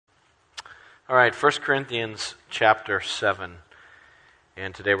All right, 1 Corinthians chapter 7.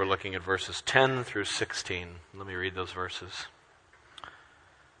 And today we're looking at verses 10 through 16. Let me read those verses.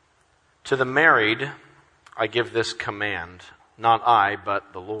 To the married I give this command, not I,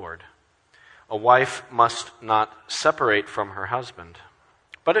 but the Lord. A wife must not separate from her husband.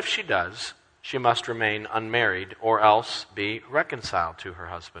 But if she does, she must remain unmarried or else be reconciled to her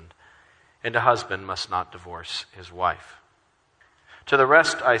husband. And a husband must not divorce his wife. To the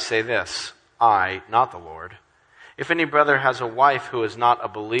rest I say this, I, not the Lord. If any brother has a wife who is not a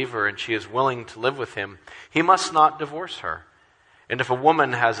believer and she is willing to live with him, he must not divorce her. And if a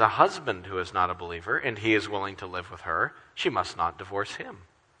woman has a husband who is not a believer and he is willing to live with her, she must not divorce him.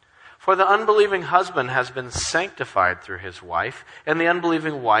 For the unbelieving husband has been sanctified through his wife, and the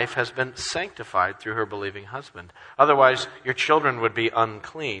unbelieving wife has been sanctified through her believing husband. Otherwise, your children would be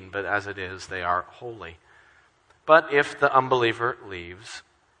unclean, but as it is, they are holy. But if the unbeliever leaves,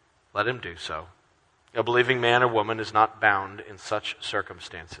 let him do so. A believing man or woman is not bound in such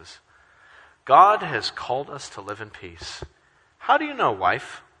circumstances. God has called us to live in peace. How do you know,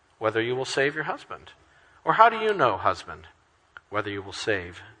 wife, whether you will save your husband? Or how do you know, husband, whether you will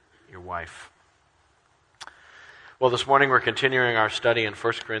save your wife? Well, this morning we're continuing our study in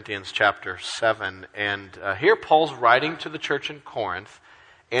 1 Corinthians chapter 7. And here Paul's writing to the church in Corinth,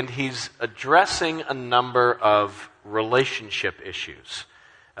 and he's addressing a number of relationship issues.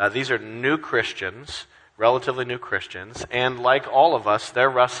 These are new Christians, relatively new Christians, and like all of us, they're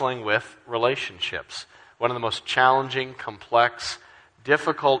wrestling with relationships. One of the most challenging, complex,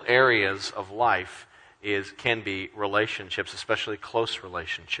 difficult areas of life can be relationships, especially close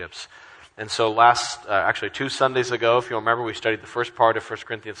relationships. And so actually 2 Sundays ago, if you remember, we studied the first part of 1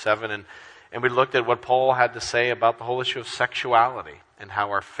 Corinthians 7, and we looked at what Paul had to say about the whole issue of sexuality and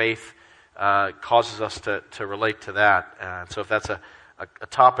how our faith causes us to relate to that. So if that's a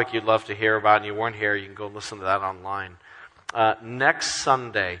topic you'd love to hear about and you weren't here, you can go listen to that online. Next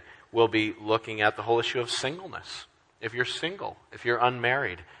Sunday, we'll be looking at the whole issue of singleness. If you're single, if you're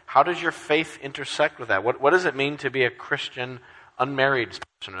unmarried, how does your faith intersect with that? What does it mean to be a Christian unmarried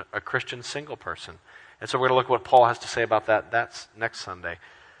person, a Christian single person? And so we're going to look at what Paul has to say about that. That's next Sunday.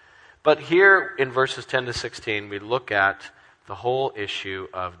 But here in verses 10 to 16, we look at the whole issue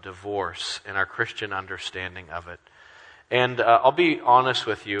of divorce and our Christian understanding of it. And I'll be honest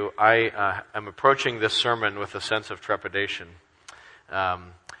with you, I am approaching this sermon with a sense of trepidation.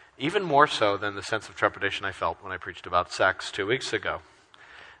 Even more so than the sense of trepidation I felt when I preached about sex 2 weeks ago.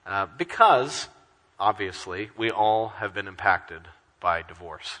 Because, obviously, we all have been impacted by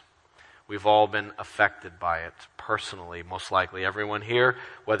divorce. We've all been affected by it personally, most likely. Everyone here,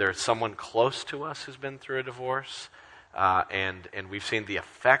 whether it's someone close to us who's been through a divorce, and we've seen the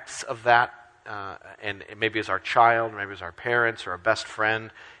effects of that, and maybe as our child, maybe as our parents or a best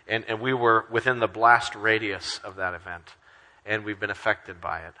friend, and we were within the blast radius of that event, and we've been affected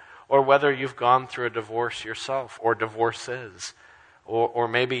by it. Or whether you've gone through a divorce yourself, or divorces, or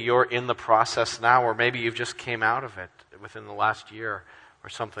maybe you're in the process now, or maybe you've just came out of it within the last year, or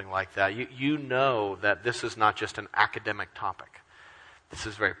something like that. You know that this is not just an academic topic. This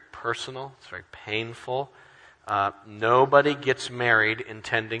is very personal, it's very painful. Nobody gets married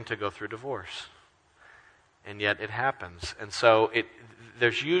intending to go through divorce. And yet it happens. And so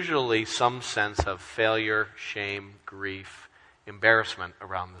there's usually some sense of failure, shame, grief, embarrassment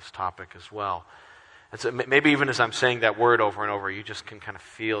around this topic as well. And so maybe even as I'm saying that word over and over, you just can kind of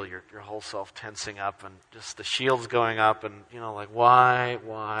feel your whole self tensing up and just the shields going up and, like,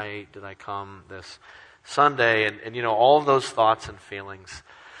 why did I come this Sunday? And all of those thoughts and feelings.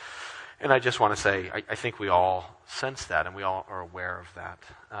 And I just want to say, I think we all sense that, and we all are aware of that.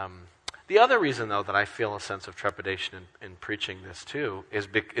 The other reason, though, that I feel a sense of trepidation in preaching this, too,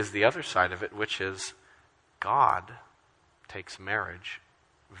 is the other side of it, which is God takes marriage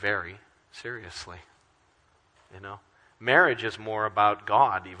very seriously. Marriage is more about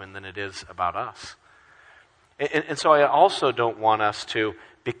God even than it is about us. And so I also don't want us to,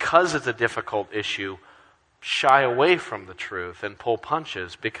 because it's a difficult issue, shy away from the truth and pull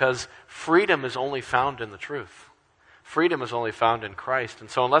punches, because freedom is only found in the truth. Freedom is only found in Christ.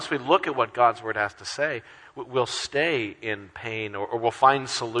 And so unless we look at what God's Word has to say, we'll stay in pain, or we'll find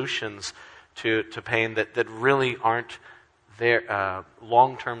solutions to pain that really aren't there,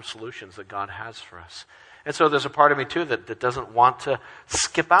 long-term solutions that God has for us. And so there's a part of me, too, that doesn't want to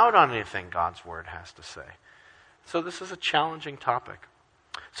skip out on anything God's Word has to say. So this is a challenging topic.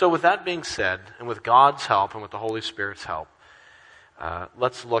 So with that being said, and with God's help and with the Holy Spirit's help,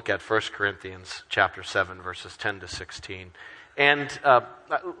 let's look at 1 Corinthians chapter 7, verses 10 to 16. And I'm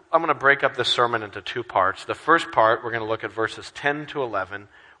going to break up this sermon into two parts. The first part, we're going to look at verses 10 to 11,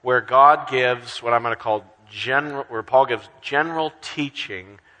 where God gives what I'm going to call where Paul gives general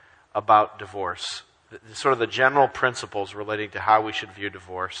teaching about divorce, sort of the general principles relating to how we should view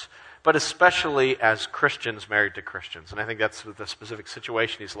divorce, but especially as Christians married to Christians. And I think that's the specific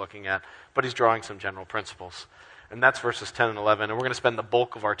situation he's looking at, but he's drawing some general principles. And that's verses 10 and 11, and we're going to spend the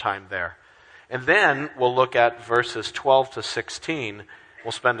bulk of our time there. And then we'll look at verses 12 to 16.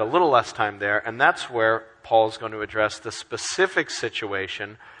 We'll spend a little less time there, and that's where Paul's going to address the specific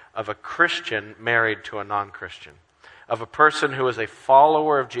situation of a Christian married to a non-Christian, of a person who is a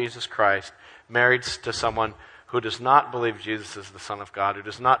follower of Jesus Christ married to someone who does not believe Jesus is the Son of God, who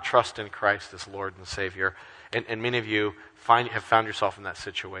does not trust in Christ as Lord and Savior. And many of you have found yourself in that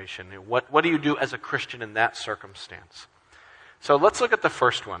situation. What do you do as a Christian in that circumstance? So let's look at the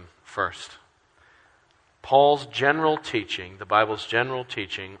first one first. Paul's general teaching, the Bible's general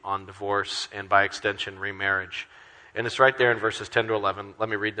teaching on divorce and by extension remarriage. And it's right there in verses 10 to 11. Let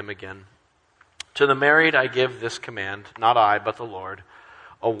me read them again. To the married I give this command, not I, but the Lord.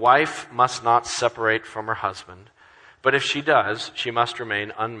 A wife must not separate from her husband, but if she does, she must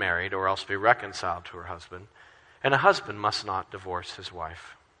remain unmarried or else be reconciled to her husband. And a husband must not divorce his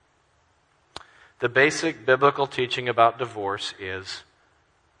wife. The basic biblical teaching about divorce is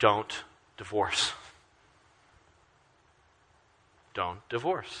don't divorce. Don't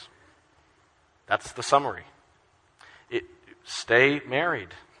divorce. That's the summary. Stay married.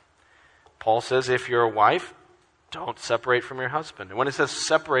 Paul says if you're a wife, don't separate from your husband. And when it says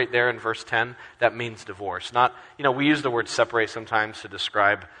separate there in verse 10, that means divorce. Not, we use the word separate sometimes to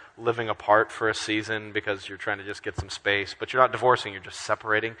describe living apart for a season because you're trying to just get some space, but you're not divorcing, you're just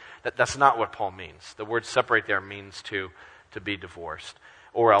separating. That's not what Paul means. The word separate there means to be divorced.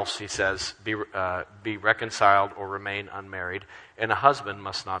 Or else, he says, be reconciled or remain unmarried. And a husband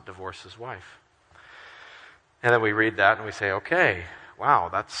must not divorce his wife. And then we read that and we say, okay, wow,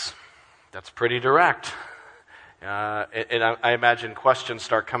 that's pretty direct. And I imagine questions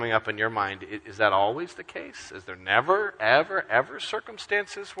start coming up in your mind. Is that always the case? Is there never, ever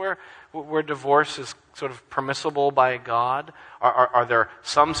circumstances where divorce is sort of permissible by God? Are there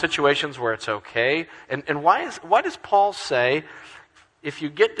some situations where it's okay? And why does Paul say, if you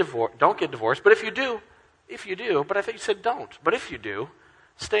get divorced, don't get divorced, but if you do, but I think you said don't, but if you do,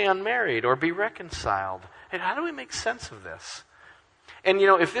 stay unmarried or be reconciled. And how do we make sense of this? And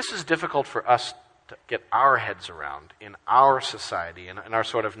if this is difficult for us to get our heads around in our society, in our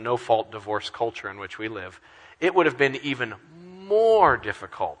sort of no-fault divorce culture in which we live, it would have been even more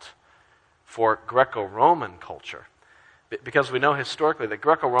difficult for Greco-Roman culture. Because we know historically that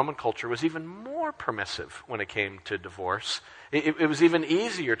Greco-Roman culture was even more permissive when it came to divorce. It was even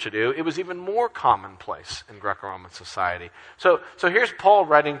easier to do. It was even more commonplace in Greco-Roman society. So here's Paul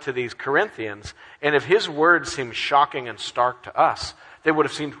writing to these Corinthians, and if his words seem shocking and stark to us, they would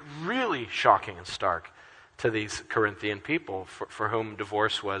have seemed really shocking and stark to these Corinthian people for whom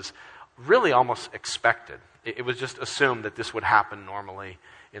divorce was really almost expected. It was just assumed that this would happen normally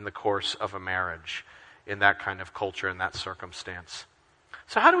in the course of a marriage in that kind of culture, in that circumstance.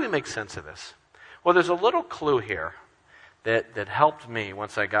 So how do we make sense of this? Well, there's a little clue here that helped me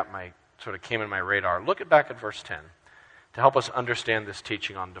once I came in my radar. Look back at verse 10 to help us understand this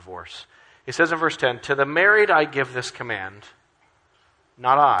teaching on divorce. He says in verse 10, to the married I give this command,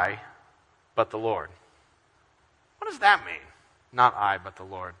 not I, but the Lord. What does that mean? Not I, but the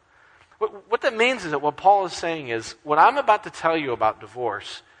Lord. What that means is that what Paul is saying is, what I'm about to tell you about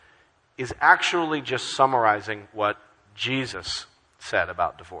divorce is actually just summarizing what Jesus said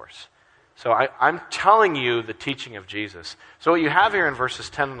about divorce. So I'm telling you the teaching of Jesus. So what you have here in verses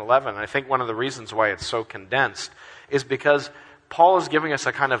 10 and 11, and I think one of the reasons why it's so condensed, is because Paul is giving us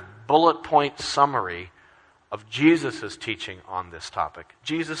a kind of bullet point summary of Jesus' teaching on this topic.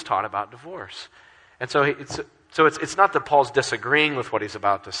 Jesus taught about divorce. And so it's not that Paul's disagreeing with what he's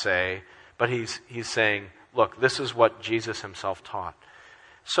about to say, but he's saying, look, this is what Jesus himself taught.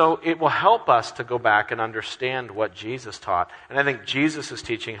 So it will help us to go back and understand what Jesus taught. And I think Jesus'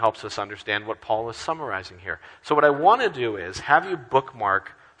 teaching helps us understand what Paul is summarizing here. So what I want to do is have you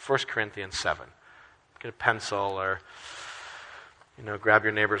bookmark 1 Corinthians 7. Get a pencil or, grab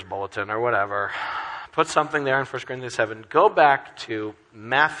your neighbor's bulletin or whatever. Put something there in 1 Corinthians 7. Go back to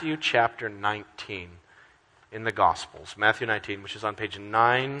Matthew chapter 19 in the Gospels. Matthew 19, which is on page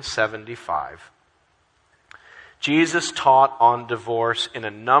 975. Jesus taught on divorce in a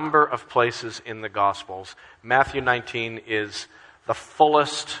number of places in the Gospels. Matthew 19 is the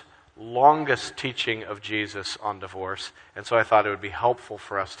fullest, longest teaching of Jesus on divorce. And so I thought it would be helpful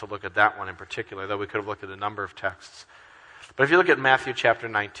for us to look at that one in particular, though we could have looked at a number of texts. But if you look at Matthew chapter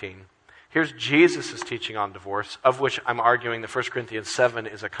 19, Here's Jesus' teaching on divorce, of which I'm arguing that 1 Corinthians 7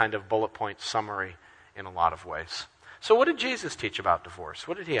 is a kind of bullet point summary in a lot of ways. So what did Jesus teach about divorce?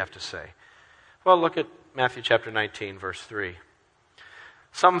 What did he have to say? Well, look at Matthew chapter 19, verse 3.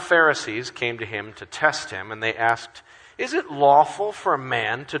 Some Pharisees came to him to test him, and they asked, "Is it lawful for a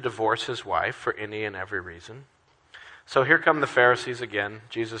man to divorce his wife for any and every reason?" So here come the Pharisees again,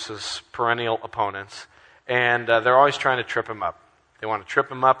 Jesus' perennial opponents, and they're always trying to trip him up. They want to trip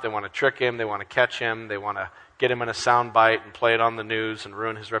him up, they want to trick him, they want to catch him, they want to get him in a sound bite and play it on the news and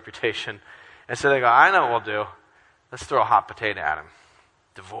ruin his reputation. And so they go, I know what we'll do. Let's throw a hot potato at him.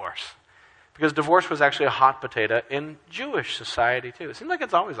 Divorce. Because divorce was actually a hot potato in Jewish society too. It seems like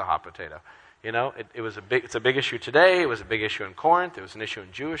it's always a hot potato. You know, it's a big issue today, it was a big issue in Corinth, it was an issue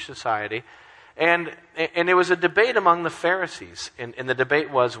in Jewish society. And it was a debate among the Pharisees. And the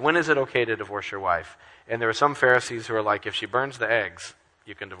debate was, when is it okay to divorce your wife? And there were some Pharisees who were like, if she burns the eggs,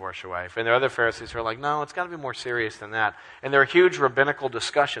 you can divorce your wife. And there are other Pharisees who are like, no, it's got to be more serious than that. And there were huge rabbinical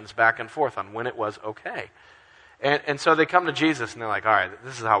discussions back and forth on when it was okay. And so they come to Jesus and they're like, all right,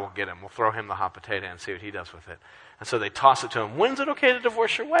 this is how we'll get him. We'll throw him the hot potato and see what he does with it. And so they toss it to him. When's it okay to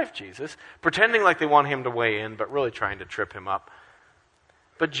divorce your wife, Jesus? Pretending like they want him to weigh in, but really trying to trip him up.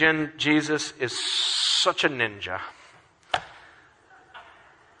 But Jesus is such a ninja.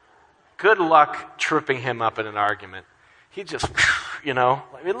 Good luck tripping him up in an argument. He just, I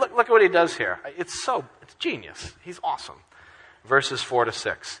mean, look at what he does here. It's genius. He's awesome. Verses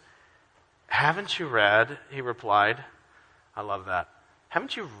 4-6. Haven't you read, he replied. I love that.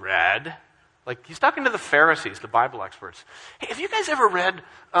 Haven't you read? Like, he's talking to the Pharisees, the Bible experts. Hey, have you guys ever read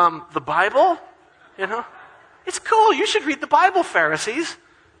the Bible? It's cool. You should read the Bible, Pharisees.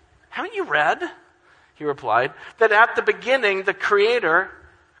 Haven't you read, he replied, that at the beginning the Creator,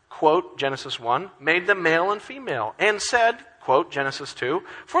 quote, Genesis 1, made them male and female, and said, quote, Genesis 2,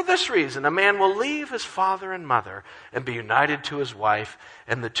 for this reason a man will leave his father and mother and be united to his wife,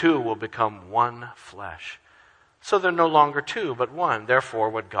 and the two will become one flesh. So they're no longer two, but one. Therefore,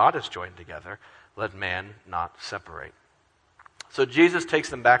 what God has joined together, let man not separate. So Jesus takes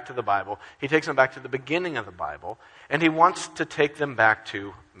them back to the Bible. He takes them back to the beginning of the Bible, and he wants to take them back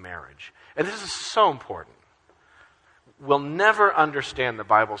to marriage. And this is so important. We'll never understand the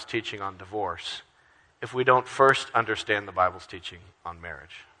Bible's teaching on divorce if we don't first understand the Bible's teaching on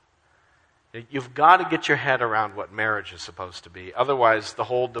marriage. You've got to get your head around what marriage is supposed to be. Otherwise, the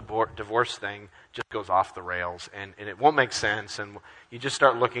whole divorce thing just goes off the rails, and it won't make sense. And you just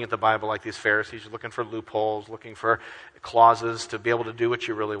start looking at the Bible like these Pharisees. You're looking for loopholes, looking for clauses to be able to do what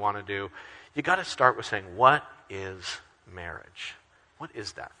you really want to do. You got to start with saying, what is marriage? What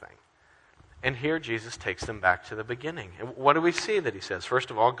is that thing? And here Jesus takes them back to the beginning. And what do we see that he says? First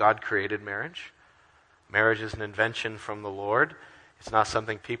of all, God created marriage. Marriage is an invention from the Lord. It's not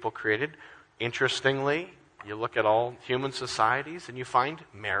something people created. Interestingly, you look at all human societies and you find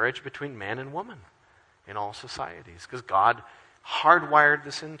marriage between man and woman in all societies, because God hardwired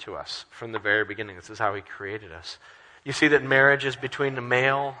this into us from the very beginning. This is how he created us. You see that marriage is between a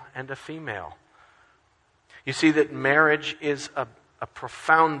male and a female. You see that marriage is a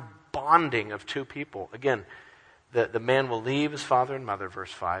profound bonding of two people. Again, the man will leave his father and mother,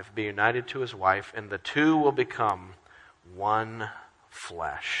 verse 5, be united to his wife, and the two will become one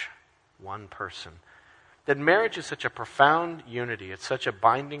flesh, one person. That marriage is such a profound unity, it's such a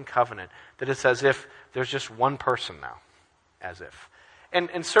binding covenant, that it's as if there's just one person now. As if.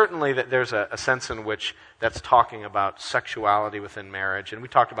 And certainly that there's a sense in which that's talking about sexuality within marriage. And we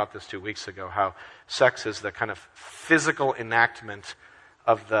talked about this 2 weeks ago, how sex is the kind of physical enactment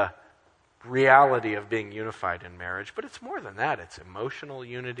of the reality of being unified in marriage. But it's more than that. It's emotional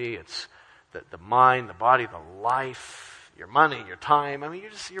unity. It's the mind, the body, the life, your money, your time. I mean,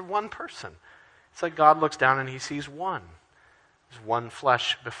 you're one person. It's like God looks down and he sees one. There's one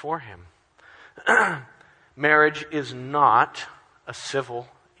flesh before him. Marriage is not a civil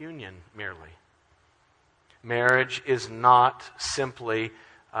union merely. Marriage is not simply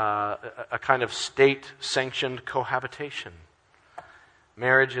a kind of state-sanctioned cohabitation.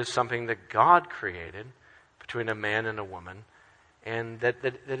 Marriage is something that God created between a man and a woman, and that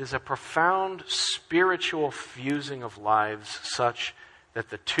is a profound spiritual fusing of lives such that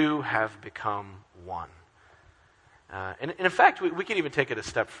the two have become one. And in fact, we could even take it a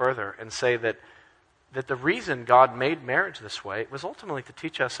step further and say that the reason God made marriage this way was ultimately to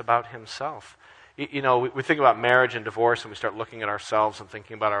teach us about himself. You know, we think about marriage and divorce and we start looking at ourselves and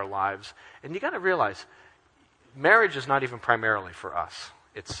thinking about our lives. And you got to realize, marriage is not even primarily for us.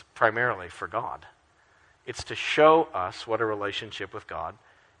 It's primarily for God. It's to show us what a relationship with God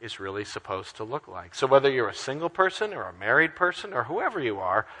is really supposed to look like. So whether you're a single person or a married person or whoever you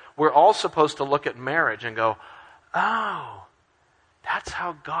are, we're all supposed to look at marriage and go, oh, that's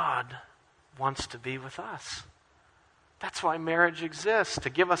how God wants to be with us. That's why marriage exists, to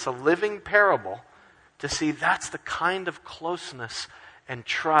give us a living parable, to see that's the kind of closeness and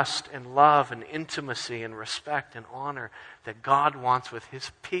trust and love and intimacy and respect and honor that God wants with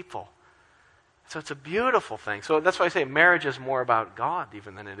his people. So it's a beautiful thing. So that's why I say marriage is more about God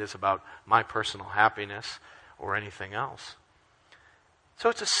even than it is about my personal happiness or anything else. So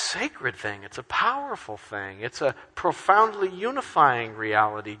it's a sacred thing. It's a powerful thing. It's a profoundly unifying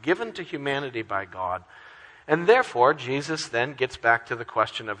reality given to humanity by God. And therefore, Jesus then gets back to the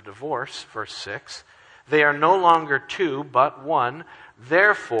question of divorce, verse 6. They are no longer two, but one.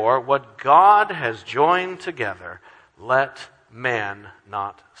 Therefore, what God has joined together, let man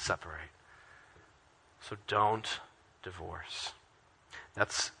not separate. So don't divorce.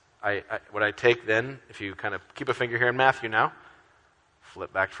 That's what I take then, if you kind of keep a finger here in Matthew now,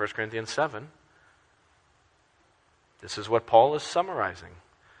 flip back to 1 Corinthians 7. This is what Paul is summarizing.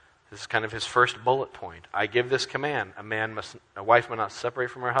 This is kind of his first bullet point. I give this command. A wife must not separate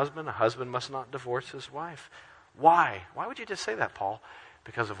from her husband. A husband must not divorce his wife. Why? Why would you just say that, Paul?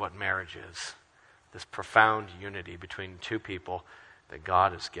 Because of what marriage is. This profound unity between two people that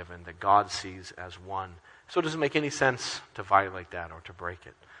God has given, that God sees as one. So it doesn't make any sense to violate that or to break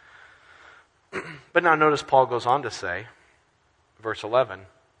it. But now notice Paul goes on to say, verse 11,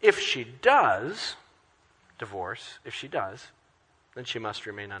 if she does divorce, then she must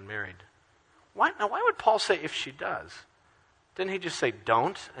remain unmarried. Why would Paul say if she does? Didn't he just say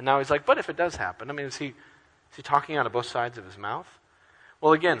don't? And now he's like, but if it does happen. I mean, is he talking out of both sides of his mouth?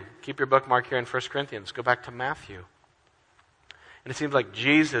 Well, again, keep your bookmark here in 1 Corinthians. Go back to Matthew. And it seems like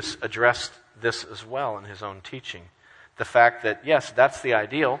Jesus addressed this as well in his own teaching. The fact that, yes, that's the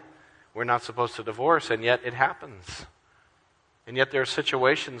ideal. We're not supposed to divorce, and yet it happens. And yet there are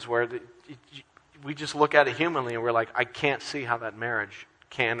situations where we just look at it humanly and we're like, I can't see how that marriage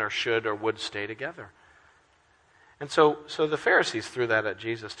can or should or would stay together. And so the Pharisees threw that at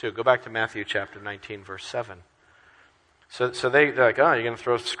Jesus too. Go back to Matthew chapter 19, verse 7. So they're like, oh, you're going to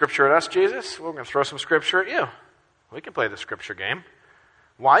throw scripture at us, Jesus? We're going to throw some scripture at you. We can play the scripture game.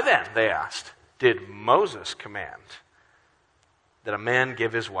 Why then, they asked, did Moses command that a man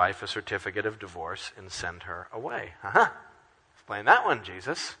give his wife a certificate of divorce and send her away? Explain that one,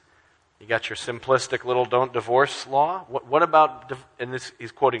 Jesus. You got your simplistic little don't divorce law. What about, and this,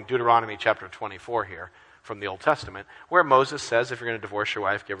 he's quoting Deuteronomy chapter 24 here from the Old Testament, where Moses says if you're going to divorce your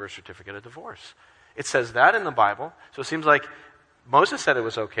wife, give her a certificate of divorce. It says that in the Bible, so it seems like Moses said it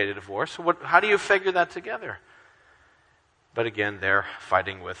was okay to divorce. So how do you figure that together? But again, they're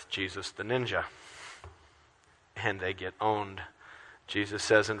fighting with Jesus the ninja, and they get owned. Jesus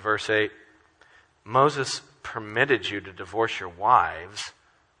says in verse 8, Moses permitted you to divorce your wives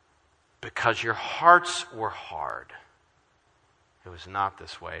because your hearts were hard. It was not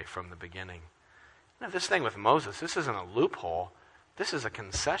this way from the beginning. Now, this thing with Moses, this isn't a loophole. This is a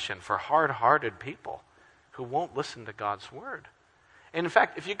concession for hard-hearted people who won't listen to God's word. And in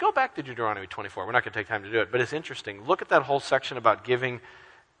fact, if you go back to Deuteronomy 24, we're not going to take time to do it, but it's interesting. Look at that whole section about giving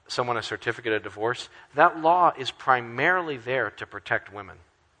someone a certificate of divorce. That law is primarily there to protect women.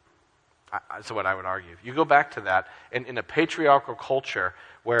 That's what I would argue. You go back to that, and in a patriarchal culture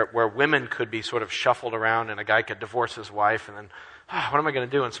where women could be sort of shuffled around and a guy could divorce his wife and then, what am I going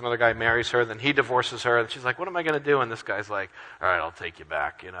to do? And some other guy marries her, then he divorces her, and she's like, what am I going to do? And this guy's like, all right, I'll take you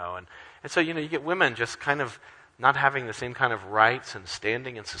back, And so, you get women just kind of not having the same kind of rights and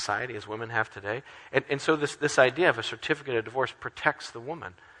standing in society as women have today. And so this idea of a certificate of divorce protects the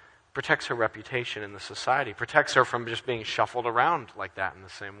woman, protects her reputation in the society, protects her from just being shuffled around like that in the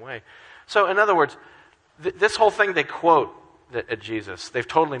same way. So in other words, this whole thing they quote at Jesus, they've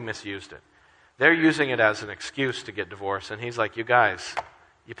totally misused it. They're using it as an excuse to get divorced, and he's like, you guys,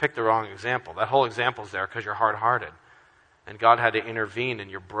 you picked the wrong example. That whole example's there because you're hard-hearted. And God had to intervene in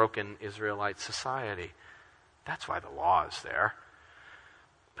your broken Israelite society. That's why the law is there.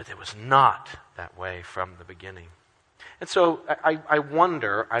 But it was not that way from the beginning. And so I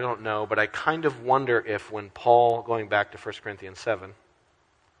wonder, I don't know, but I kind of wonder if when Paul, going back to 1 Corinthians 7,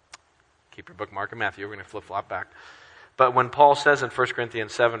 keep your bookmark in Matthew, we're going to flip-flop back. But when Paul says in 1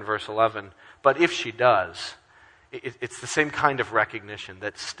 Corinthians 7, verse 11, but if she does, it's the same kind of recognition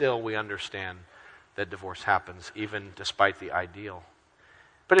that still we understand that divorce happens, even despite the ideal.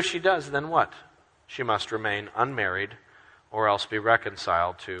 But if she does, then what? She must remain unmarried or else be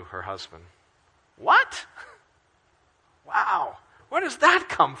reconciled to her husband. What? Wow. Where does that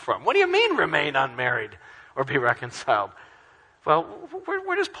come from? What do you mean remain unmarried or be reconciled? Well,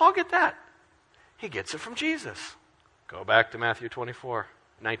 where does Paul get that? He gets it from Jesus. Go back to Matthew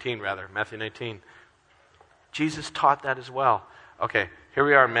 19. Matthew 19. Jesus taught that as well. Okay, here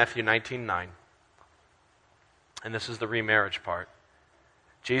we are in Matthew 19:9. And this is the remarriage part.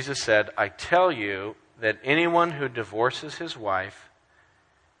 Jesus said, I tell you that anyone who divorces his wife,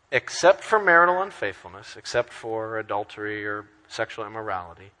 except for marital unfaithfulness, except for adultery or sexual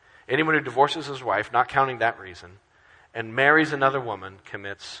immorality, anyone who divorces his wife, not counting that reason, and marries another woman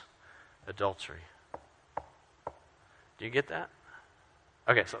commits adultery. Do you get that?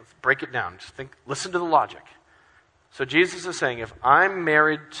 Okay, so let's break it down. Just listen to the logic. So Jesus is saying, if I'm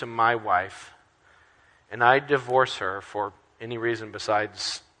married to my wife and I divorce her for any reason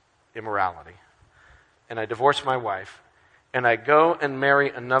besides immorality, and I divorce my wife, and I go and marry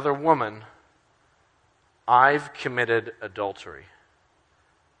another woman, I've committed adultery.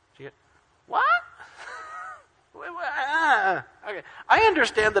 Do you get, what? Okay. I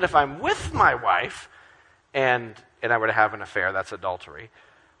understand that if I'm with my wife and I were to have an affair, that's adultery.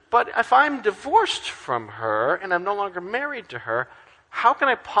 But if I'm divorced from her and I'm no longer married to her, how can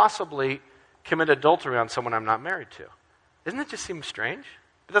I possibly commit adultery on someone I'm not married to? Doesn't it just seem strange?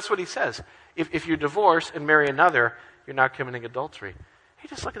 But that's what he says. If you divorce and marry another, you're not committing adultery. You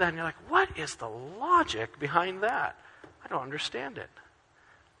just look at that and you're like, what is the logic behind that? I don't understand it.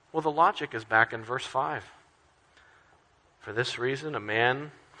 Well, the logic is back in verse 5. For this reason, a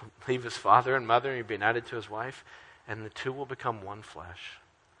man will leave his father and mother and be united to his wife, and the two will become one flesh.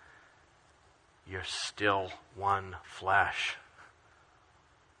 You're still one flesh.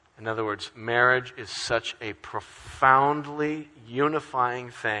 In other words, marriage is such a profoundly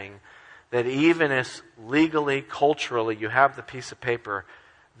unifying thing that even if legally, culturally, you have the piece of paper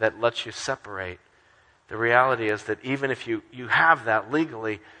that lets you separate, the reality is that even if you have that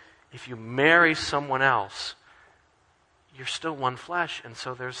legally, if you marry someone else, you're still one flesh, and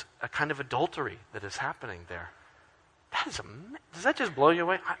so there's a kind of adultery that is happening there. Does that just blow you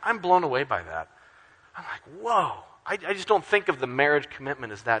away? I'm blown away by that. I'm like, whoa. I just don't think of the marriage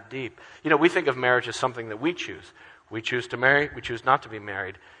commitment as that deep. We think of marriage as something that we choose. We choose to marry, we choose not to be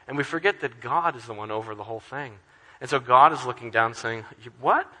married. And we forget that God is the one over the whole thing. And so God is looking down saying,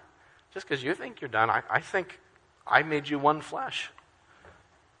 what? Just because you think you're done, I think I made you one flesh.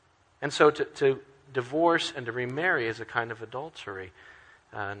 And so to divorce and to remarry is a kind of adultery.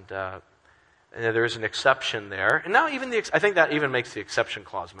 And there is an exception there. And now I think that even makes the exception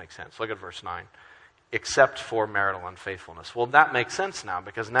clause make sense. Look at verse 9. Except for marital unfaithfulness. Well, that makes sense now,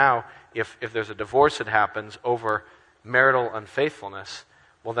 because now if there's a divorce that happens over marital unfaithfulness,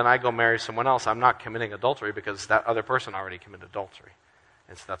 well, then I go marry someone else. I'm not committing adultery because that other person already committed adultery.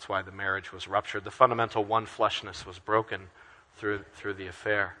 And so that's why the marriage was ruptured. The fundamental one-fleshness was broken through the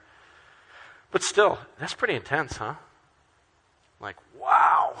affair. But still, that's pretty intense, huh? Like,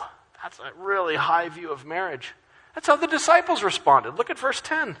 wow, that's a really high view of marriage. That's how the disciples responded. Look at verse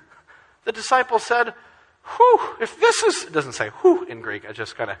 10. The disciples said, whew, if this is... It doesn't say whew in Greek. I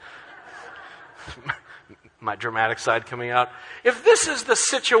just kind of... my dramatic side coming out. If this is the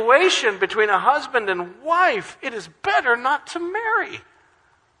situation between a husband and wife, it is better not to marry.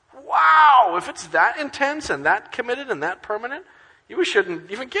 Wow, if it's that intense and that committed and that permanent, you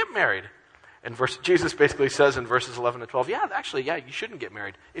shouldn't even get married. And Jesus basically says in verses 11 to 12, you shouldn't get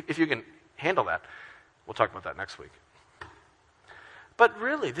married if you can handle that. We'll talk about that next week. But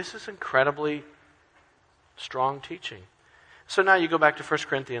really, this is incredibly strong teaching. So now you go back to 1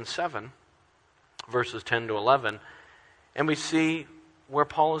 Corinthians 7, verses 10 to 11, and we see where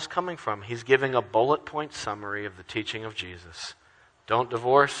Paul is coming from. He's giving a bullet point summary of the teaching of Jesus. Don't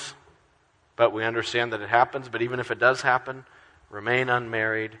divorce, but we understand that it happens. But even if it does happen, remain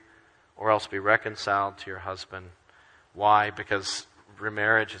unmarried, or else be reconciled to your husband. Why? Because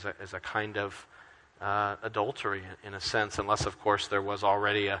remarriage is a kind of adultery in a sense, unless, of course, there was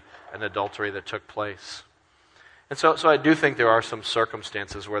already an adultery that took place. And so I do think there are some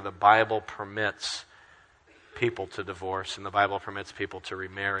circumstances where the Bible permits people to divorce and the Bible permits people to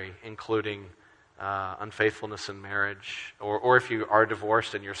remarry, including unfaithfulness in marriage, or if you are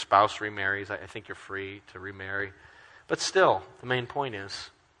divorced and your spouse remarries, I think you're free to remarry. But still, the main point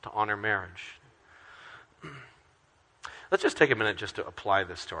is to honor marriage. Let's just take a minute just to apply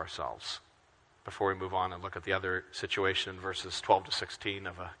this to ourselves before we move on and look at the other situation in verses 12 to 16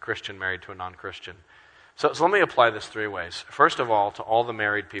 of a Christian married to a non-Christian. So let me apply this three ways. First of all, to all the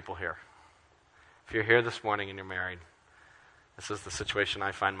married people here. If you're here this morning and you're married, this is the situation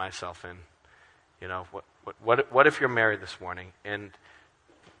I find myself in. What if you're married this morning? And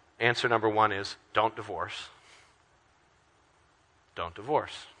answer number one is, don't divorce. Don't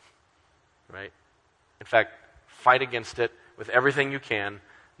divorce. Right? In fact, fight against it. with everything you can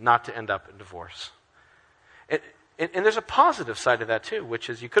not to end up in divorce. And there's a positive side to that too, which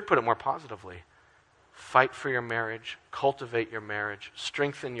is you could put it more positively. Fight for your marriage, cultivate your marriage,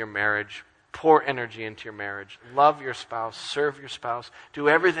 strengthen your marriage, pour energy into your marriage, love your spouse, serve your spouse, do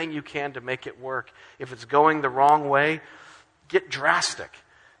everything you can to make it work. If it's going the wrong way, get drastic.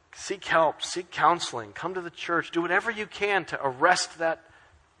 Seek help, seek counseling, come to the church, do whatever you can to arrest that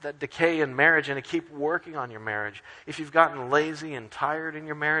decay in marriage and to keep working on your marriage. If you've gotten lazy and tired in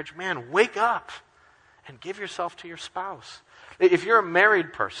your marriage, man, wake up and give yourself to your spouse. If you're a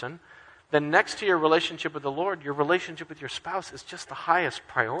married person, then next to your relationship with the Lord, your relationship with your spouse is just the highest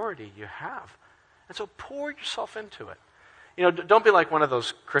priority you have. And so pour yourself into it. Don't be like one of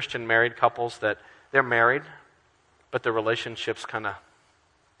those Christian married couples that they're married, but the relationship's kind of,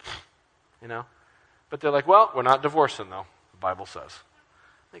 But they're like, well, we're not divorcing though, the Bible says.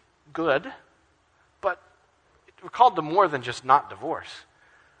 Like, good, but we're called to more than just not divorce.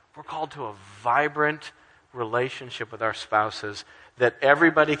 We're called to a vibrant relationship with our spouses that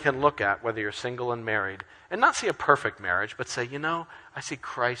everybody can look at, whether you're single and married, and not see a perfect marriage, but say, I see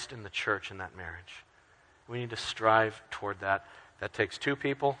Christ in the church in that marriage. We need to strive toward that. That takes two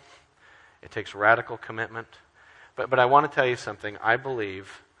people. It takes radical commitment. But I want to tell you something. I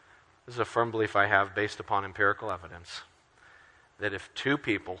believe, this is a firm belief I have based upon empirical evidence, that if two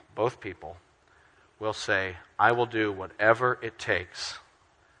people, both people, will say, I will do whatever it takes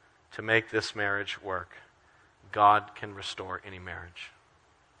to make this marriage work, God can restore any marriage.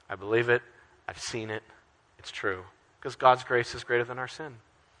 I believe it. I've seen it. It's true. Because God's grace is greater than our sin.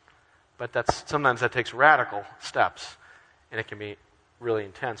 But sometimes that takes radical steps. And it can be really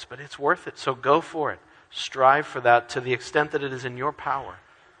intense. But it's worth it. So go for it. Strive for that to the extent that it is in your power.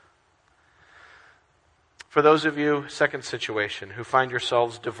 For those of you, second situation, who find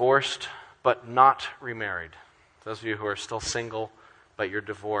yourselves divorced but not remarried. Those of you who are still single but you're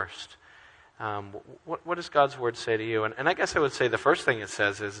divorced. What does God's Word say to you? And I guess I would say the first thing it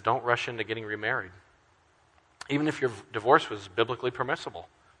says is don't rush into getting remarried. Even if your divorce was biblically permissible,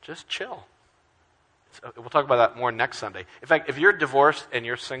 just chill. We'll talk about that more next Sunday. In fact, if you're divorced and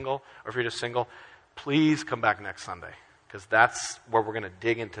you're single, or if you're just single, please come back next Sunday, because that's where we're going to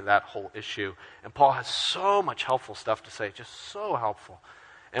dig into that whole issue. And Paul has so much helpful stuff to say, just so helpful.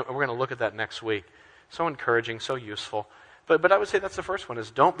 And we're going to look at that next week. So encouraging, so useful. But I would say that's the first one,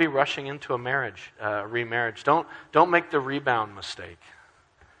 is don't be rushing into a marriage, remarriage. Don't make the rebound mistake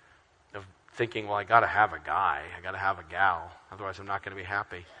of thinking, well, I got to have a guy, I got to have a gal, otherwise I'm not going to be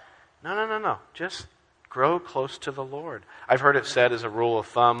happy. No. Just grow close to the Lord. I've heard it said as a rule of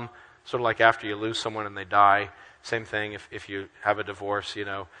thumb, sort of like after you lose someone and they die, same thing if you have a divorce,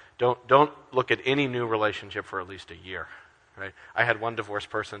 don't look at any new relationship for at least a year. Right? I had one divorced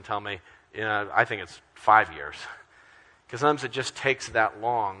person tell me, I think it's 5 years. Because sometimes it just takes that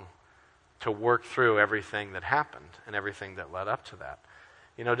long to work through everything that happened and everything that led up to that.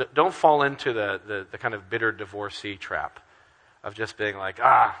 Don't fall into the kind of bitter divorcee trap of just being like,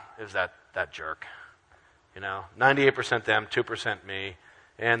 is that jerk. 98% them, 2% me.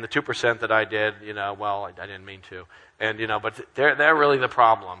 And the 2% that I did, I didn't mean to. And, but they're really the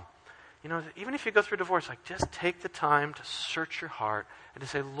problem. Even if you go through divorce, just take the time to search your heart and to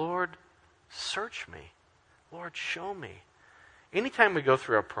say, Lord, search me. Lord, show me. Anytime we go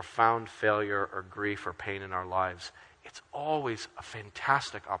through a profound failure or grief or pain in our lives, it's always a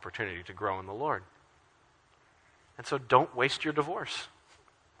fantastic opportunity to grow in the Lord. And so don't waste your divorce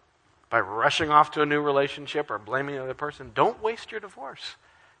by rushing off to a new relationship or blaming the other person. Don't waste your divorce.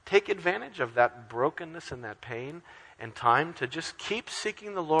 Take advantage of that brokenness and that pain and time to just keep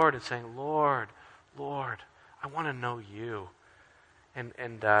seeking the Lord and saying, Lord, I want to know you. And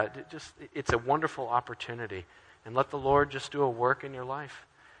it's a wonderful opportunity. And let the Lord just do a work in your life.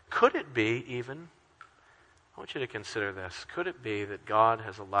 Could it be even, I want you to consider this, could it be that God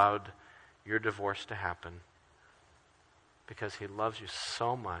has allowed your divorce to happen because He loves you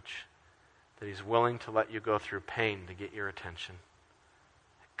so much that He's willing to let you go through pain to get your attention?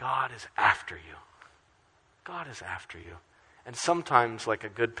 God is after you. God is after you. And sometimes, like a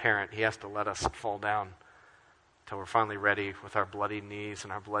good parent, He has to let us fall down till we're finally ready with our bloody knees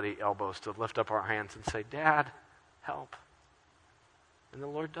and our bloody elbows to lift up our hands and say, Dad, help. And the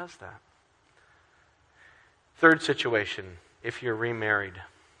Lord does that. Third situation, if you're remarried,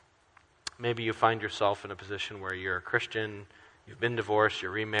 maybe you find yourself in a position where you're a Christian, you've been divorced,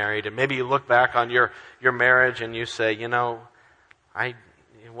 you're remarried, and maybe you look back on your marriage and you say,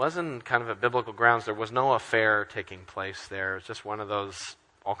 it wasn't kind of a biblical grounds. There was no affair taking place there. It's just one of those,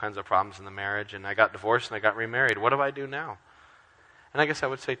 all kinds of problems in the marriage, and I got divorced and I got remarried. What do I do now? And I guess I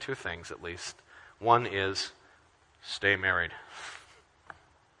would say two things at least. One is, stay married.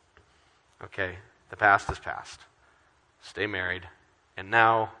 Okay, the past is past. Stay married. And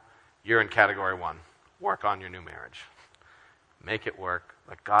now you're in category 1. Work on your new marriage. Make it work.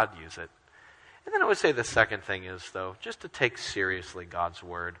 Let God use it. And then I would say the second thing is, though, just to take seriously God's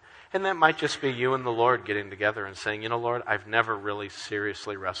word. And that might just be you and the Lord getting together and saying, Lord, I've never really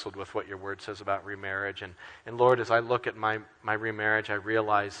seriously wrestled with what your word says about remarriage. And Lord, as I look at my remarriage, I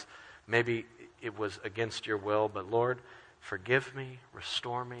realize maybe it was against your will, but Lord, forgive me,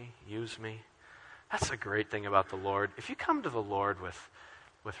 restore me, use me. That's the great thing about the Lord. If you come to the Lord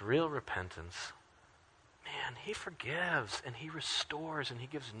with real repentance, man, he forgives and he restores and he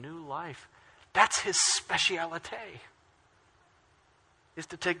gives new life. That's his speciality, is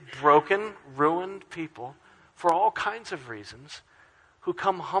to take broken, ruined people for all kinds of reasons who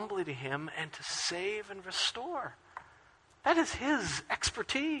come humbly to him and to save and restore. That is his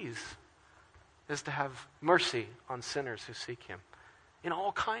expertise, is to have mercy on sinners who seek him in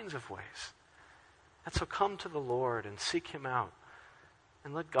all kinds of ways. And so come to the Lord and seek him out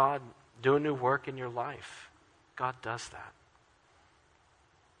and let God do a new work in your life. God does that.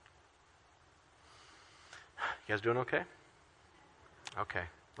 You guys doing okay? Okay,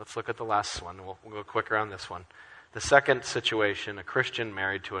 let's look at the last one. We'll go quicker on this one. The second situation, a Christian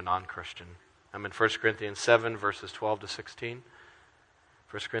married to a non-Christian. I'm in 1 Corinthians 7, verses 12 to 16.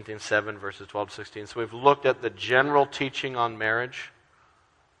 1 Corinthians 7, verses 12 to 16. So we've looked at the general teaching on marriage.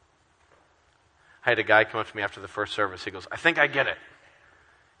 I had a guy come up to me after the first service. He goes, I think I get it.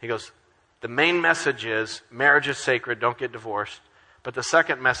 He goes, the main message is marriage is sacred, don't get divorced. But the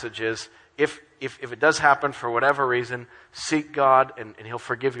second message is, if it does happen for whatever reason, seek God and he'll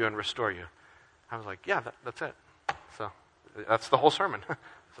forgive you and restore you. I was like, yeah, that's it. So that's the whole sermon.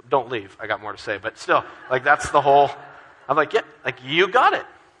 So don't leave. I got more to say. But still, that's the whole. I'm like, yeah, you got it.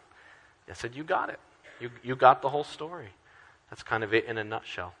 I said, you got it. You got the whole story. That's kind of it in a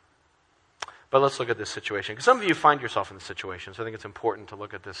nutshell. But let's look at this situation. Because some of you find yourself in this situation, so I think it's important to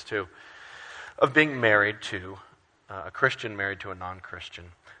look at this too. Of being married to, a Christian married to a non-Christian.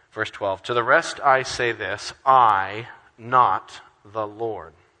 Verse 12, to the rest I say this, I, not the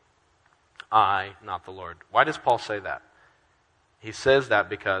Lord. I, not the Lord. Why does Paul say that? He says that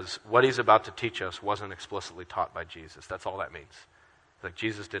because what he's about to teach us wasn't explicitly taught by Jesus. That's all that means. Like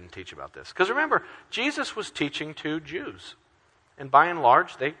Jesus didn't teach about this. Because remember, Jesus was teaching to Jews. And by and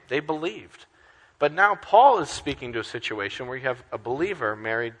large, they believed. But now Paul is speaking to a situation where you have a believer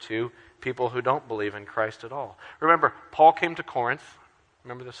married to people who don't believe in Christ at all. Remember, Paul came to Corinth.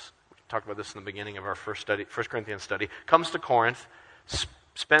 Remember this? We talked about this in the beginning of our first Corinthians study. Comes to Corinth,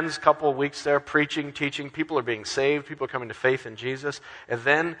 spends a couple of weeks there preaching, teaching. People are being saved. People are coming to faith in Jesus. And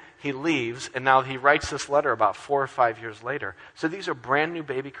then he leaves, and now he writes this letter about 4 or 5 years later. So these are brand new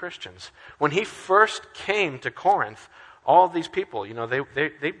baby Christians. When he first came to Corinth, all of these people,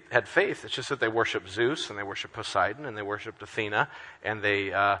 they had faith. It's just that they worshiped Zeus, and they worshiped Poseidon, and they worshiped Athena, and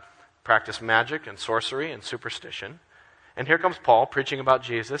they practiced magic and sorcery and superstition. And here comes Paul preaching about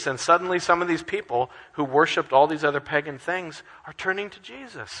Jesus, and suddenly some of these people who worshipped all these other pagan things are turning to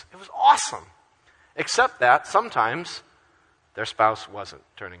Jesus. It was awesome. Except that sometimes their spouse wasn't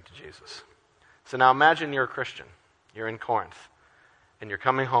turning to Jesus. So now imagine you're a Christian. You're in Corinth, and you're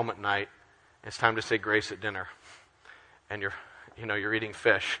coming home at night, and it's time to say grace at dinner. And you're eating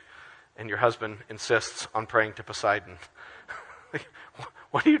fish, and your husband insists on praying to Poseidon.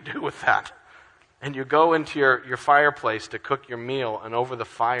 What do you do with that? And you go into your fireplace to cook your meal, and over the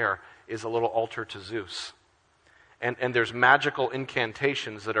fire is a little altar to Zeus. And there's magical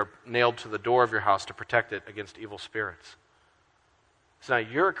incantations that are nailed to the door of your house to protect it against evil spirits. So now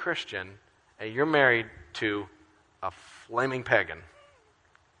you're a Christian, and you're married to a flaming pagan.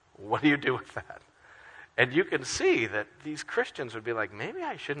 What do you do with that? And you can see that these Christians would be like, maybe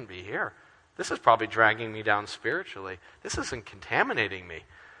I shouldn't be here. This is probably dragging me down spiritually. This isn't contaminating me.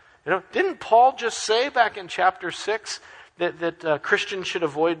 Didn't Paul just say back in chapter 6 that Christians should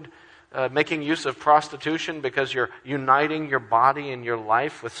avoid making use of prostitution because you're uniting your body and your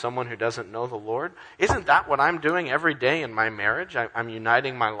life with someone who doesn't know the Lord? Isn't that what I'm doing every day in my marriage? I'm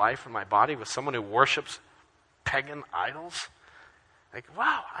uniting my life and my body with someone who worships pagan idols? Like,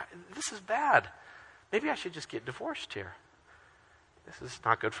 wow, this is bad. Maybe I should just get divorced here. This is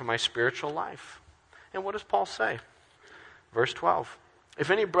not good for my spiritual life. And what does Paul say? Verse 12. If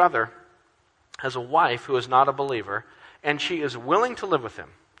any brother has a wife who is not a believer, and she is willing to live with him,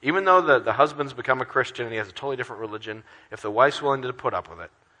 even though the husband's become a Christian and he has a totally different religion, if the wife's willing to put up with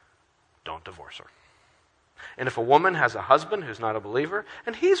it, don't divorce her. And if a woman has a husband who's not a believer,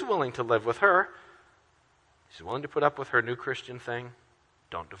 and he's willing to live with her, she's willing to put up with her new Christian thing,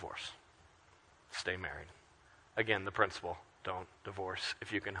 don't divorce. Stay married. again, the principle, don't divorce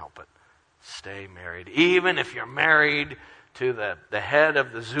if you can help it. Stay married, even if you're married to the head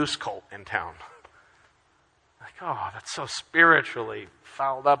of the Zeus cult in town. Like, oh, that's so spiritually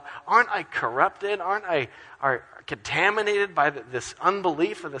fouled up. Aren't I corrupted? Aren't I contaminated by this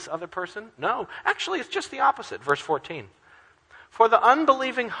unbelief of this other person? No, actually, it's just the opposite. Verse 14. For the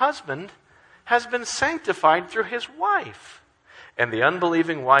unbelieving husband has been sanctified through his wife, and the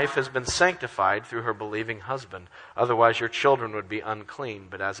unbelieving wife has been sanctified through her believing husband. Otherwise, your children would be unclean,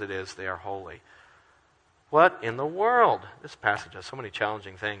 but as it is, they are holy. What in the world? This passage has so many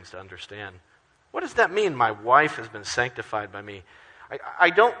challenging things to understand. What does that mean? My wife has been sanctified by me.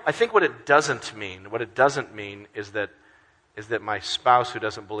 I think what it doesn't mean is that my spouse who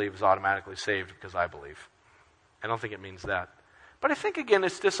doesn't believe is automatically saved because I believe. I don't think it means that. But I think, again,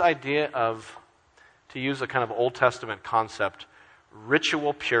 it's this idea of, to use a kind of Old Testament concept,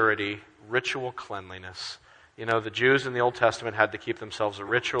 ritual purity, ritual cleanliness. You know, the Jews in the Old Testament had to keep themselves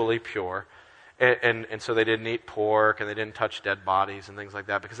ritually pure. And so they didn't eat pork, and they didn't touch dead bodies and things like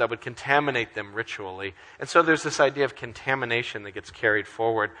that, because that would contaminate them ritually. And so there's this idea of contamination that gets carried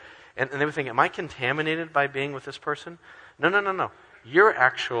forward. And they would think, am I contaminated by being with this person? No. You're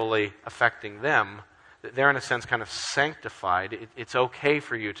actually affecting them. They're, in a sense, kind of sanctified. It's okay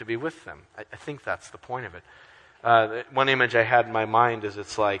for you to be with them. I think that's the point of it. One image I had in my mind is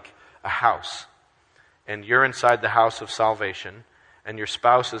it's like a house. And you're inside the house of salvation, and your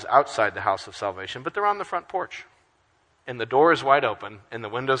spouse is outside the house of salvation, but they're on the front porch. And the door is wide open, and the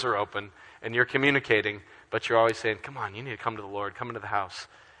windows are open, and you're communicating, but you're always saying, come on, you need to come to the Lord, come into the house.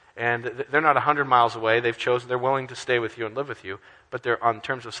 And they're not 100 miles away. They're willing to stay with you and live with you, but they're, on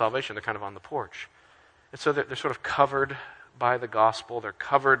terms of salvation, they're kind of on the porch. And so they're sort of covered by the gospel. They're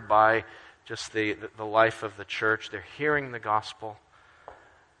covered by just the life of the church. They're hearing the gospel.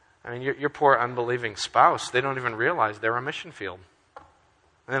 I mean, your poor unbelieving spouse, they don't even realize they're a mission field.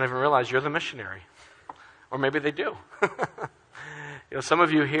 They don't even realize you're the missionary. Or maybe they do. Some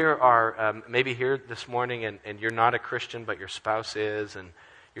of you here are maybe here this morning and you're not a Christian, but your spouse is, and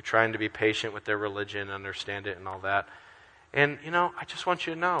you're trying to be patient with their religion, understand it and all that. And, I just want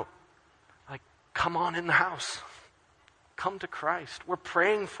you to know, come on in the house. Come to Christ. We're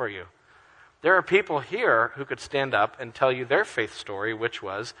praying for you. There are people here who could stand up and tell you their faith story, which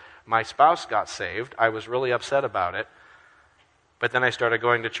was, my spouse got saved. I was really upset about it. But then I started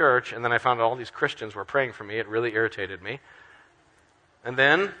going to church, and then I found out all these Christians were praying for me. It really irritated me. And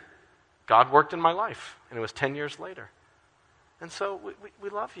then God worked in my life, and it was 10 years later. And so we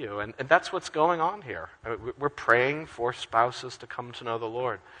love you, and that's what's going on here. We're praying for spouses to come to know the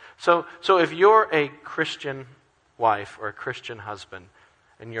Lord. So if you're a Christian wife or a Christian husband,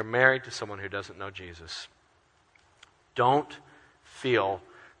 and you're married to someone who doesn't know Jesus, don't feel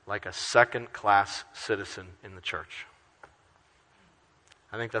like a second-class citizen in the church.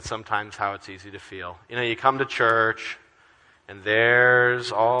 I think that's sometimes how it's easy to feel. You come to church, and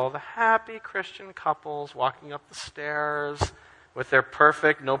there's all the happy Christian couples walking up the stairs with their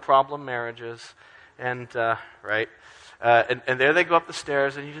perfect, no-problem marriages. And there they go up the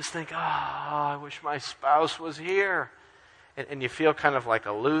stairs, and you just think, I wish my spouse was here. And you feel kind of like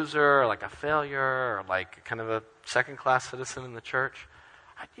a loser, or like a failure, or like kind of a second-class citizen in the church.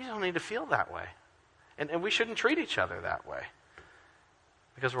 You don't need to feel that way. And we shouldn't treat each other that way.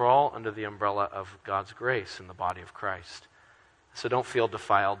 Because we're all under the umbrella of God's grace in the body of Christ. So don't feel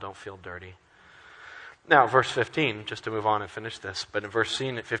defiled, don't feel dirty. Now, verse 15, just to move on and finish this, but in verse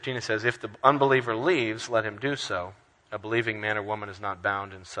 15 it says, if the unbeliever leaves, let him do so. A believing man or woman is not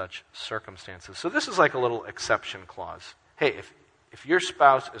bound in such circumstances. So this is like a little exception clause. Hey, if your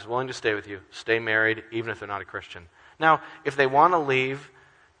spouse is willing to stay with you, stay married, even if they're not a Christian. Now, if they want to leave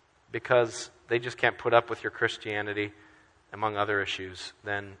because they just can't put up with your Christianity, among other issues,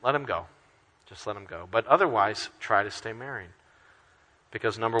 then let them go. Just let them go. But otherwise, try to stay married.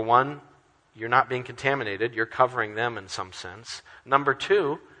 Because number one, you're not being contaminated. You're covering them in some sense. Number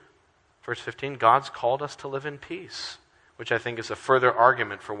two, verse 15, God's called us to live in peace, which I think is a further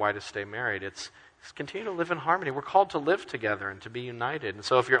argument for why to stay married. It's continue to live in harmony. We're called to live together and to be united. And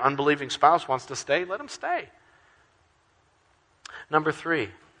so if your unbelieving spouse wants to stay, let him stay. Number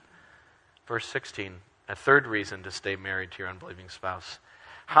three, verse 16, a third reason to stay married to your unbelieving spouse.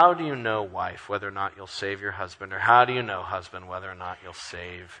 How do you know, wife, whether or not you'll save your husband? Or how do you know, husband, whether or not you'll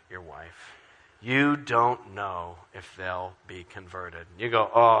save your wife? You don't know if they'll be converted. You go,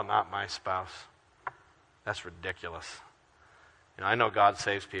 oh, not my spouse. That's ridiculous. I know God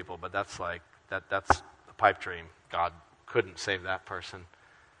saves people, but that's a pipe dream. God couldn't save that person.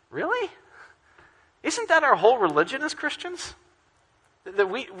 Really? Isn't that our whole religion as Christians? That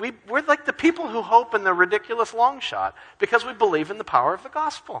we're like the people who hope in the ridiculous long shot because we believe in the power of the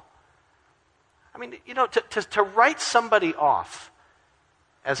gospel. I mean, to write somebody off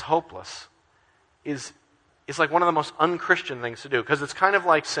as hopeless is like one of the most unchristian things to do, because it's kind of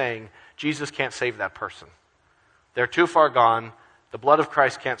like saying Jesus can't save that person. They're too far gone. The blood of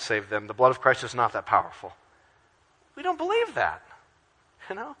Christ can't save them. The blood of Christ is not that powerful. We don't believe that.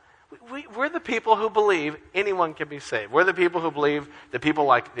 We're the people who believe anyone can be saved. We're the people who believe that people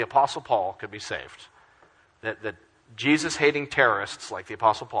like the Apostle Paul could be saved. That Jesus-hating terrorists like the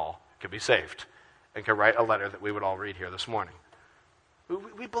Apostle Paul could be saved and could write a letter that we would all read here this morning.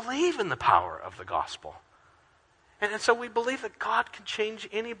 We believe in the power of the gospel. And so we believe that God can change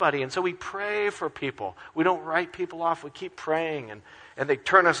anybody. And so we pray for people. We don't write people off. We keep praying. And they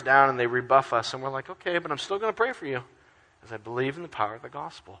turn us down and they rebuff us. And we're like, okay, but I'm still going to pray for you because I believe in the power of the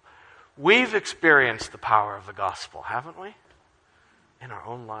gospel. We've experienced the power of the gospel, haven't we? In our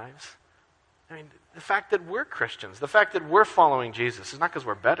own lives. I mean, the fact that we're Christians, the fact that we're following Jesus is not because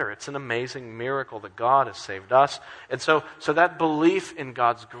we're better. It's an amazing miracle that God has saved us. And so that belief in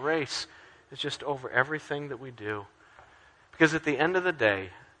God's grace is just over everything that we do. Because at the end of the day,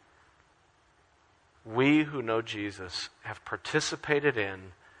 we who know Jesus have participated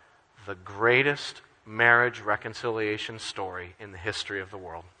in the greatest marriage reconciliation story in the history of the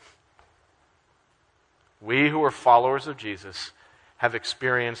world. We who are followers of Jesus have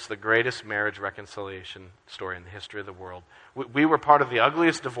experienced the greatest marriage reconciliation story in the history of the world. We were part of the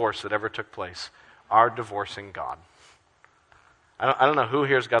ugliest divorce that ever took place, our divorcing God. I don't know who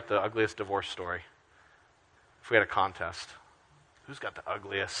here's got the ugliest divorce story. If we had a contest, who's got the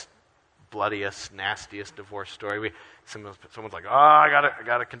ugliest, bloodiest, nastiest divorce story? Someone's like, oh, I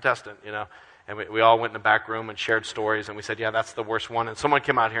got a contestant, And we all went in the back room and shared stories, and we said, yeah, that's the worst one. And someone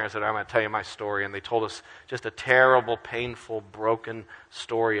came out here and said, I'm going to tell you my story. And they told us just a terrible, painful, broken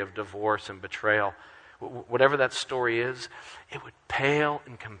story of divorce and betrayal. Whatever that story is, it would pale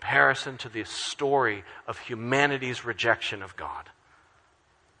in comparison to the story of humanity's rejection of God.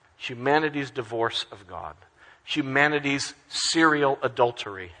 Humanity's divorce of God. Humanity's serial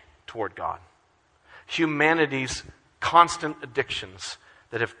adultery toward God. Humanity's constant addictions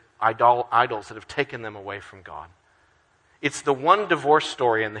that have idols that have taken them away from God. It's the one divorce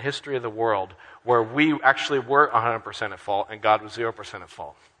story in the history of the world where we actually were 100% at fault and God was 0% at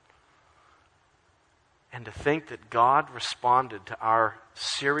fault. And to think that God responded to our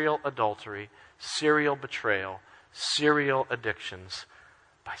serial adultery, serial betrayal, serial addictions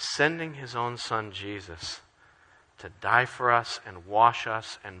by sending his own son Jesus to die for us and wash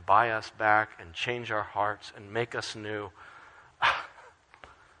us and buy us back and change our hearts and make us new.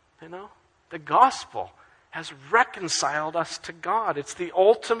 The gospel has reconciled us to God. It's the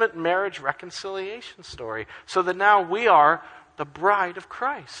ultimate marriage reconciliation story, so that now we are the bride of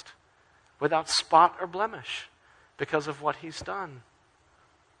Christ without spot or blemish because of what he's done.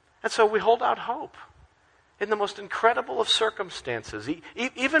 And so we hold out hope in the most incredible of circumstances,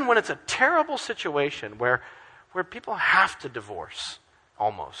 even when it's a terrible situation where people have to divorce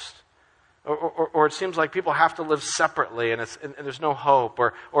almost. Or it seems like people have to live separately and there's no hope.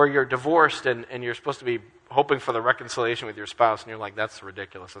 Or you're divorced and you're supposed to be hoping for the reconciliation with your spouse and you're like, that's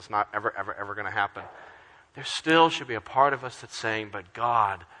ridiculous. It's not ever going to happen. There still should be a part of us that's saying, but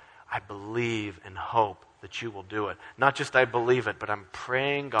God, I believe and hope that you will do it. Not just I believe it, but I'm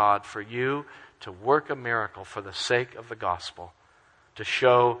praying, God, for you to work a miracle for the sake of the gospel, to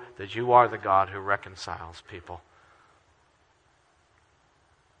show that you are the God who reconciles people.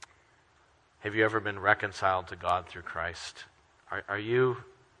 Have you ever been reconciled to God through Christ? Are you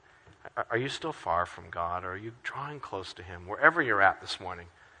still far from God? Or are you drawing close to him? Wherever you're at this morning,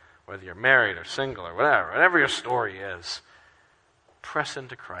 whether you're married or single or whatever your story is, press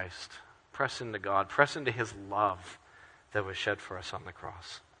into Christ. Press into God. Press into his love that was shed for us on the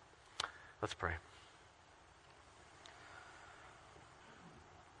cross. Let's pray.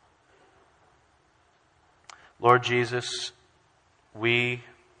 Lord Jesus, we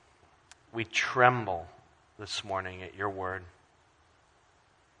tremble this morning at your word.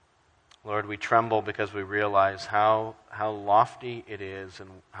 Lord, we tremble because we realize how lofty it is and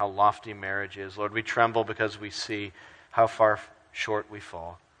how lofty marriage is. Lord, we tremble because we see how far short we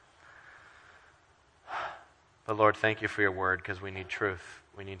fall. But Lord, thank you for your word, because we need truth.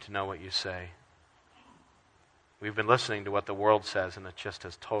 We need to know what you say. We've been listening to what the world says, and it just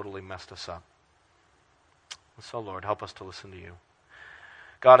has totally messed us up. So Lord, help us to listen to you.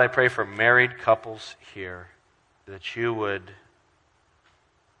 God, I pray for married couples here, that you would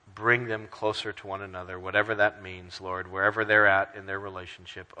bring them closer to one another, whatever that means, Lord, wherever they're at in their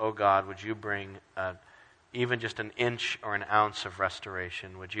relationship. Oh God, would you bring even just an inch or an ounce of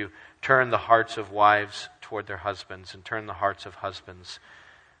restoration. Would you turn the hearts of wives toward their husbands and turn the hearts of husbands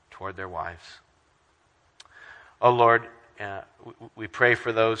toward their wives? Oh Lord, we pray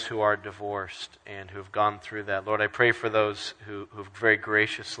for those who are divorced and who have gone through that. Lord, I pray for those who've very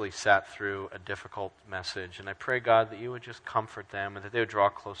graciously sat through a difficult message. And I pray, God, that you would just comfort them and that they would draw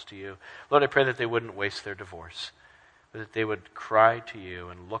close to you. Lord, I pray that they wouldn't waste their divorce, but that they would cry to you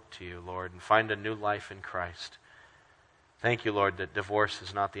and look to you, Lord, and find a new life in Christ. Thank you, Lord, that divorce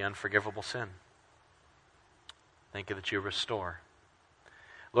is not the unforgivable sin. Thank you that you restore.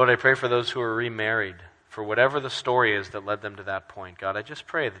 Lord, I pray for those who are remarried, for whatever the story is that led them to that point. God, I just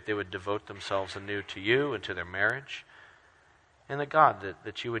pray that they would devote themselves anew to you and to their marriage, and that, God,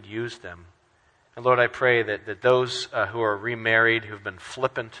 that you would use them. And Lord, I pray that those who are remarried, who've been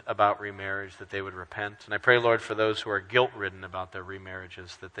flippant about remarriage, that they would repent. And I pray, Lord, for those who are guilt-ridden about their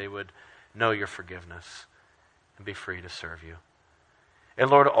remarriages, that they would know your forgiveness and be free to serve you. And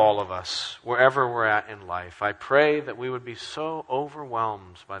Lord, all of us, wherever we're at in life, I pray that we would be so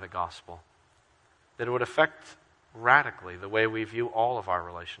overwhelmed by the gospel that it would affect radically the way we view all of our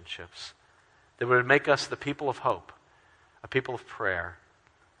relationships. That it would make us the people of hope, a people of prayer,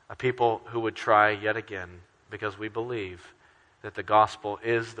 a people who would try yet again because we believe that the gospel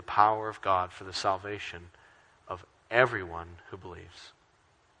is the power of God for the salvation of everyone who believes.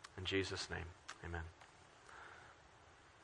 In Jesus' name, amen.